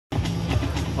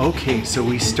Okay, so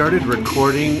we started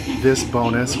recording this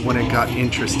bonus when it got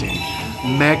interesting.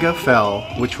 Mega fell,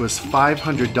 which was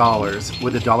 $500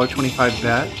 with a $1.25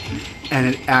 bet, and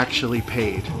it actually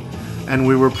paid. And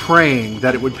we were praying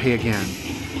that it would pay again.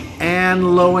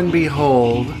 And lo and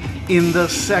behold, in the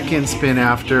second spin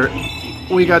after,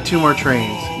 we got 2 more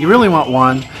trains. You really want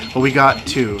 1, but we got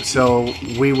 2. So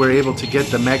we were able to get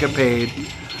the mega paid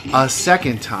a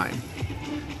second time.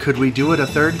 Could we do it a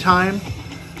third time?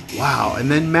 Wow, and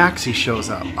then Maxi shows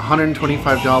up,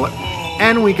 $125,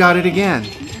 and we got it again.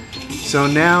 So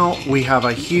now we have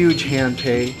a huge hand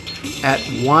pay at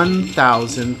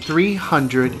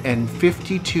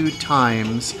 1,352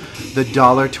 times the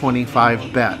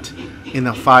 $1.25 bet in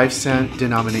the 5-cent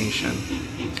denomination.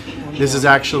 This is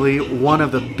actually one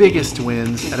of the biggest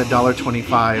wins at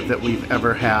 $1.25 that we've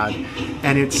ever had,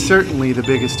 and it's certainly the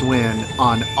biggest win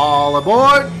on All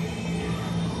Aboard!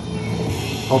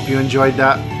 Hope you enjoyed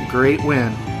that great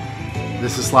win.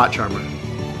 This is Slot Charmer.